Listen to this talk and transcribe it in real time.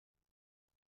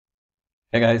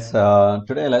Hey guys,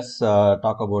 today let's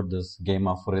talk about this game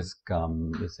of Risk.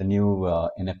 It's a new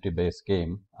NFT based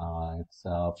game. It's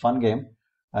a fun game.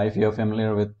 If you're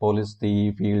familiar with Police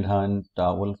Thief, Field Hunt,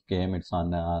 Wolf game, it's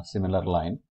on a similar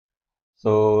line.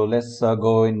 So let's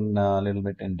go in a little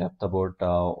bit in depth about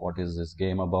what is this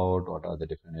game about, what are the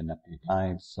different NFT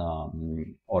types,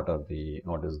 what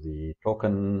is the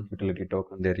token, utility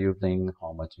token they're using,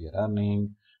 how much we are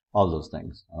earning, all those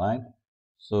things. All right.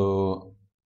 So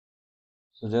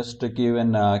just to give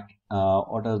an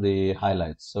what are the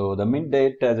highlights? So the mint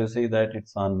date, as you see that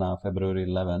it's on February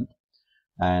 11th,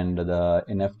 and the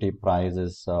NFT price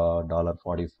is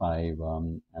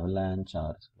 $45. Avalanche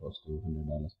are close to $100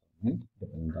 per mint,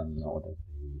 depending on what is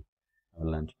the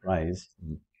avalanche price.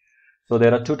 So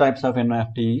there are two types of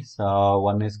NFTs.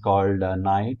 One is called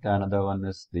Knight, another one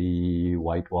is the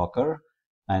White Walker.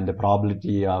 And the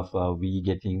probability of we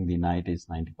getting the Knight is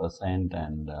 90%,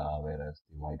 and whereas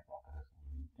the White Walker is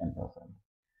only 10%.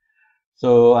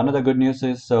 So another good news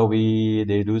is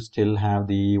they do still have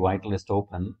the whitelist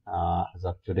open as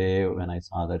of today. When I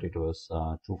saw that it was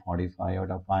 245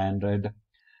 out of 500.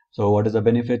 So what is the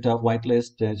benefit of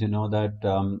whitelist? As you know that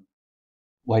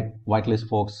whitelist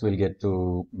folks will get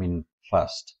to mint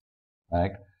first,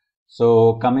 right?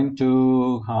 So coming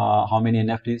to how many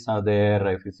NFTs are there?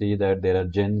 If you see that there are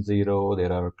Gen Zero,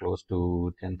 there are close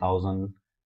to 10,000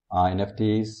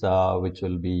 NFTs, which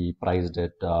will be priced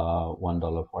at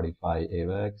 $1.45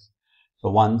 AVAX. So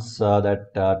once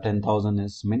that 10,000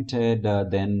 is minted,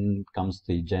 then comes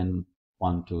the Gen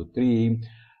 1, 2, 3.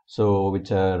 So which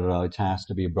has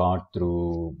to be brought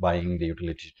through buying the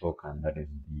utility token, that is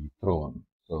the Throne.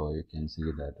 So you can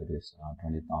see that it is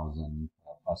 20,000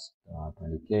 first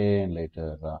 20K and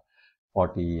later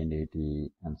 40 and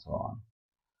 80 and so on.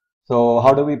 So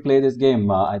how do we play this game?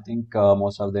 I think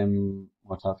most of you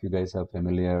guys are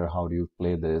familiar. How do you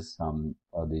play this?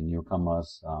 For the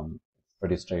newcomers, it's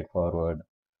pretty straightforward.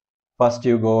 First,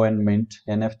 you go and mint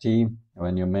NFT.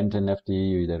 When you mint NFT,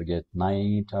 you either get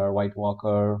Knight or White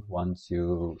Walker. Once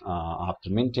you, after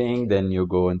minting, then you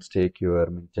go and stake your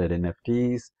minted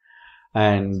NFTs.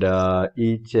 And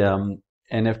each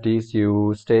NFTs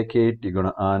you stake it, you're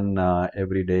gonna earn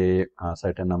every day a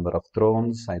certain number of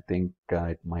thrones. I think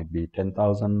it might be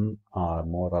 10,000 or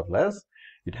more or less.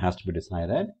 It has to be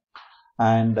decided.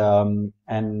 And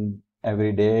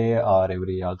every day or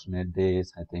every alternate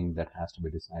days, I think that has to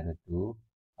be decided too.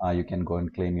 You can go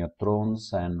and claim your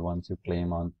thrones, and once you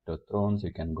claim on the thrones,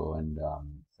 you can go and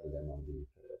sell them on the.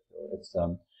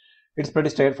 So it's pretty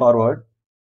straightforward.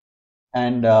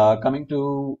 And coming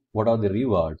to what are the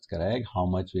rewards, correct? How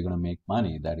much we're going to make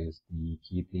money? That is the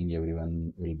key thing.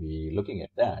 Everyone will be looking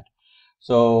at that.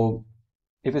 So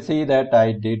if you see that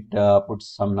I did put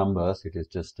some numbers, it is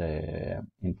just a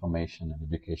information and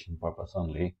education purpose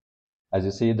only. As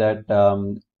you see that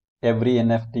every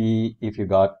NFT, if you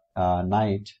got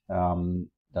Knight,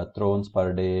 the thrones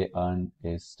per day earned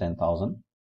is 10,000.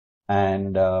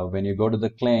 And when you go to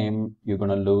the claim, you're going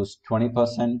to lose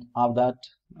 20% of that.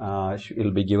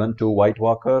 Will be given to White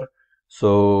Walker.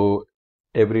 So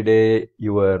every day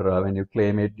when you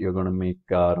claim it, you're going to make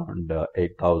around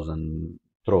 8,000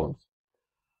 thrones.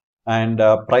 And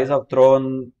price of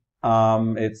throne,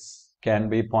 it's can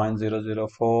be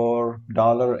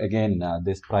 $0.004. Again,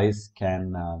 this price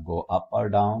can go up or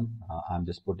down. I'm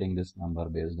just putting this number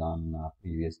based on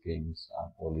previous games,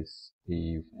 Police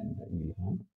Thief and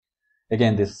Hunt.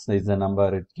 Again, this is the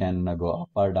number, it can go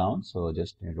up or down, so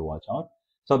just need to watch out.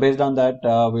 So based on that,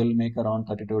 we'll make around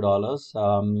 $32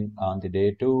 on the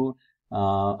day two,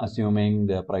 assuming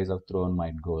the price of Throne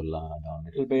might go down a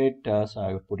little bit. So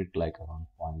I would put it like around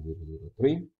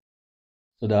 0.003.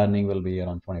 So the earning will be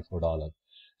around $24.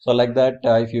 So like that,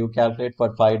 if you calculate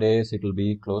for 5 days, it will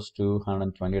be close to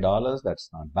 $120. That's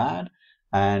not bad.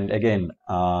 And again,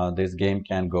 this game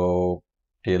can go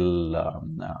till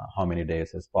how many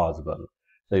days is possible.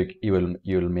 So you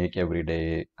will make every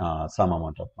day some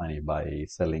amount of money by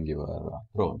selling your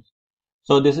thrones.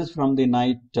 So this is from the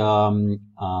Night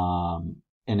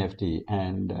NFT,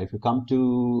 and if you come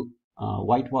to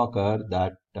White Walker,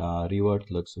 that reward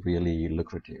looks really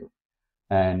lucrative.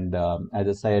 And as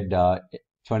I said,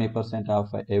 20%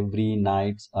 of every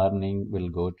night's earning will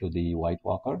go to the White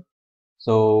Walker.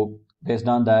 So based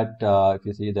on that, if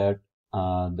you see that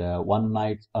the one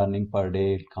night's earning per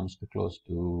day, it comes to close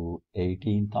to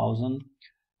 18,000.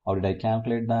 How did I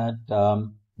calculate that?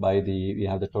 We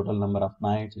have the total number of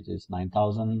nights, which is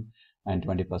 9,000, and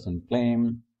 20%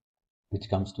 claim, which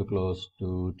comes to close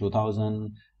to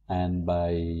 2,000, and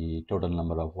by total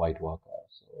number of White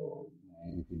Walkers. So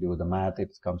if you do the math,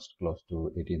 it comes close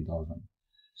to 18,000.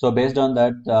 So based on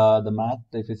that, the math,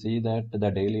 if you see that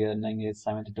the daily earning is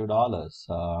 $72,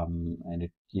 and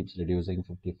it keeps reducing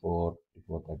 54,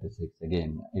 36.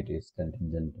 Again, it is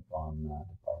contingent upon the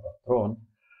price of throne,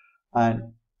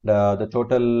 and the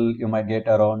total you might get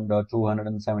around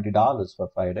 $270 for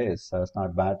 5 days. So it's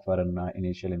not bad for an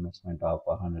initial investment of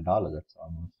 $100. That's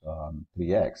almost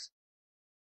 3x.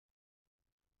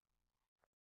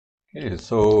 Okay,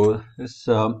 so this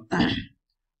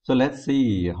so let's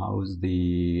see how's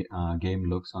the game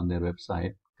looks on their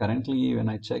website. Currently, when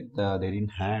I checked, they didn't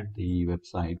have the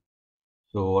website.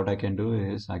 So what I can do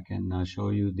is I can show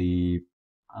you the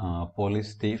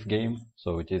police thief game.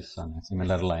 So which is on a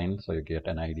similar line. So you get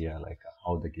an idea like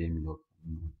how the game looks,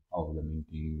 how the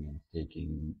minting and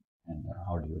staking, and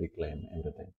how do you reclaim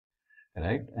everything,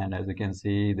 right? And as you can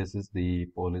see, this is the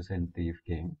police and thief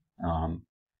game.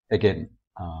 Again,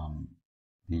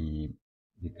 the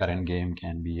the current game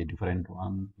can be a different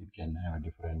one. It can have a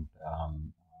different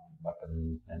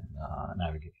buttons and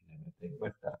navigation and everything.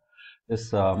 But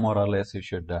this more or less you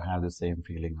should have the same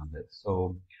feeling on this.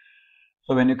 So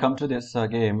when you come to this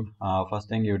game, first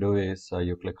thing you do is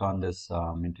you click on this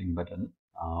minting button.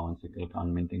 Once you click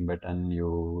on minting button,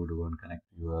 you do and connect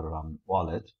your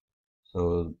wallet.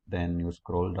 So then you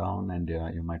scroll down and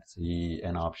you might see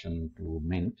an option to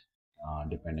mint,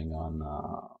 depending on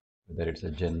whether it's a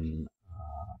Gen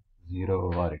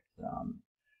 0 or it's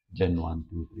Gen 1,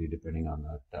 2, 3, depending on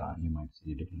that, you might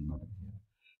see different button here.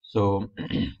 So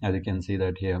as you can see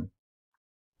that here,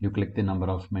 you click the number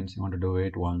of mints you want to do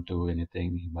it, 1, 2,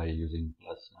 anything by using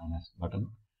plus minus button,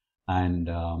 and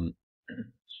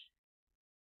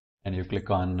and you click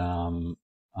on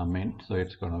a mint, so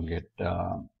it's going to get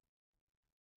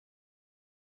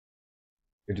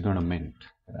it's going to mint,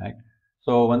 right?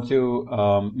 So once you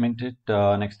mint it,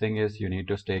 next thing is you need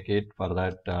to stake it. For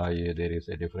that, there is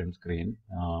a different screen.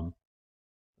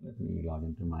 Let me log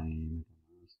into my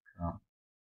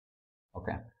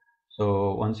okay.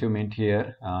 So once you mint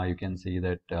here, you can see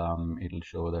that it'll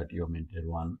show that you minted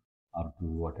 1 or 2,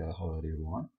 whatever, however you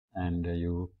want, and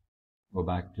you go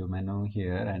back to menu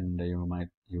here, and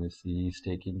you will see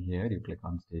staking here. You click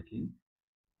on staking,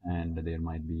 and there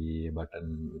might be a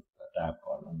button with a tab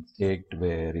called unstaked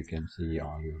where you can see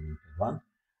all your minted one,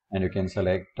 and you can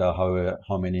select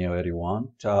how many ever you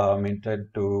want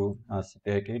minted to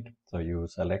stake it. So you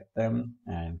select them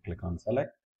and click on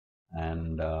select,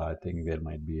 and I think there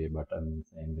might be a button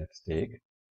saying that stake.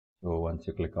 So once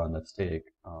you click on that stake,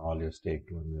 all your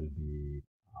staked one will be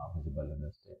visible in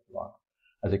the stake block.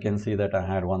 As you can see that I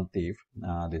had one thief.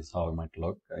 This is how it might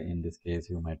look. In this case,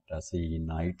 you might see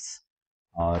knights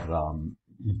or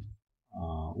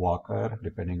walker,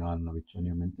 depending on which one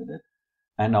you minted it.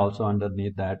 And also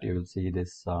underneath that, you will see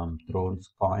this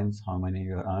thrones coins, how many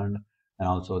you earned, and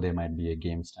also there might be a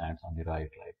game stats on the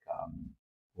right, like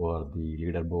for the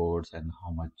leaderboards and how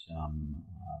much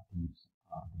thieves,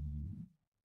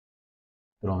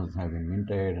 thrones have been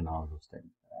minted and all those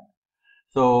things.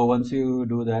 So once you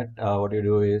do that, what you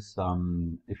do is,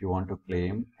 if you want to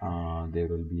claim, there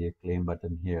will be a claim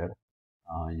button here.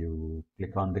 You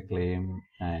click on the claim,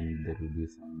 and there will be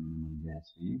some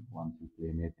gas fee. Once you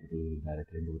claim it, it will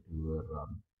directly go to your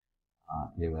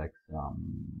AVAX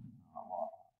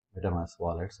MetaMask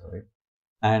wallet. Sorry.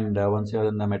 And once you're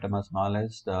in the MetaMask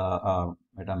wallet,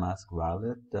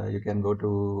 you can go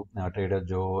to Trader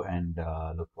Joe and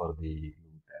look for the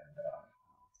loot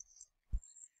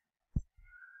and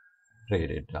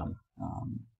trade it.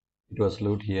 It was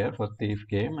loot here for thief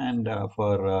game, and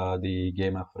for the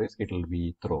game of risk, it will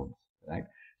be thrones, right?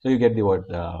 So you get the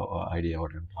idea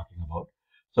what I'm talking about.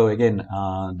 So again,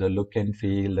 the look and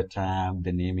feel, the tab,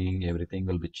 the naming, everything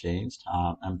will be changed.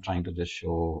 I'm trying to just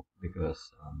show because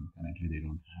currently they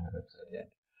don't have a website yet.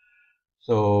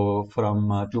 So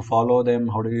from to follow them,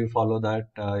 how do you follow that?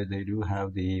 They do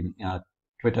have the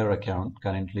Twitter account.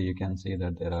 Currently, you can see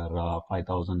that there are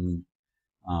 5,000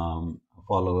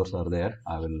 followers are there.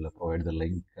 I will provide the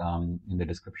link in the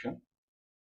description.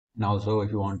 And also,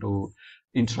 if you want to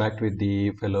interact with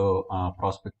the fellow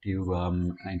prospective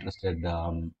interested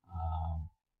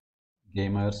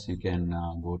gamers, you can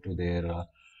go to their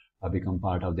become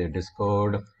part of their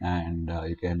Discord, and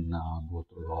you can go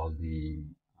through all the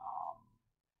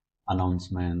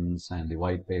announcements and the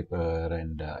white paper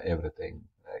and everything,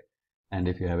 right? And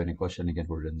if you have any question, you can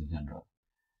put it in the general.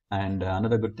 And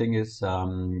another good thing is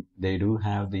they do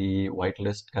have the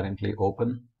whitelist currently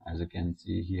open. As you can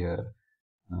see here,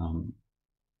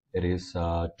 there is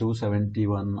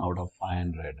 271 out of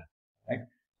 500. Right?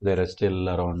 There is still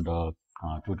around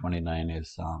 229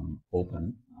 is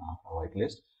open for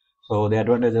whitelist. So the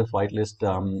advantage of whitelist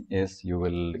is you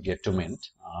will get to mint.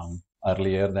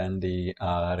 earlier than the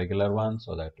regular one,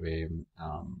 so that way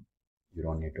you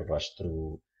don't need to rush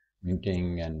through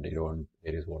minting, and won't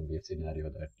be a scenario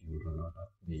that you run out of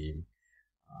the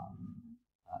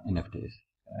NFTs.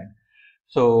 Correct?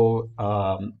 So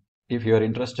if you're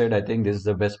interested, I think this is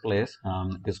the best place.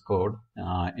 Discord,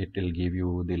 it will give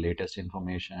you the latest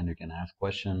information. You can ask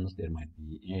questions. There might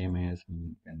be AMAs,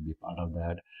 you can be part of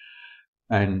that.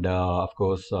 And of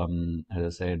course, as I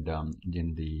said,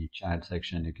 in the chat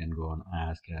section, you can go and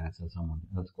answer someone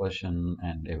else's question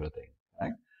and everything.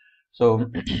 Right? So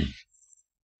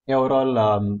yeah,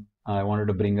 overall, I wanted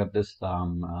to bring up this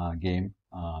game.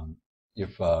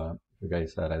 If you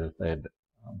guys are, as I said,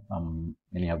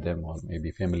 many of them or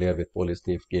maybe familiar with police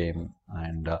thief game,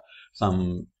 and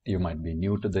some you might be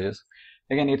new to this.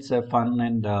 Again, it's a fun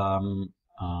and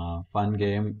fun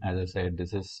game. As I said,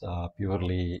 this is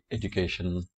purely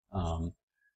education and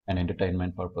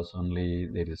entertainment purpose only.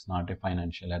 There is not a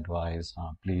financial advice.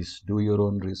 Please do your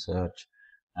own research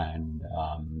and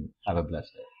have a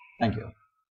blessed day. Thank you.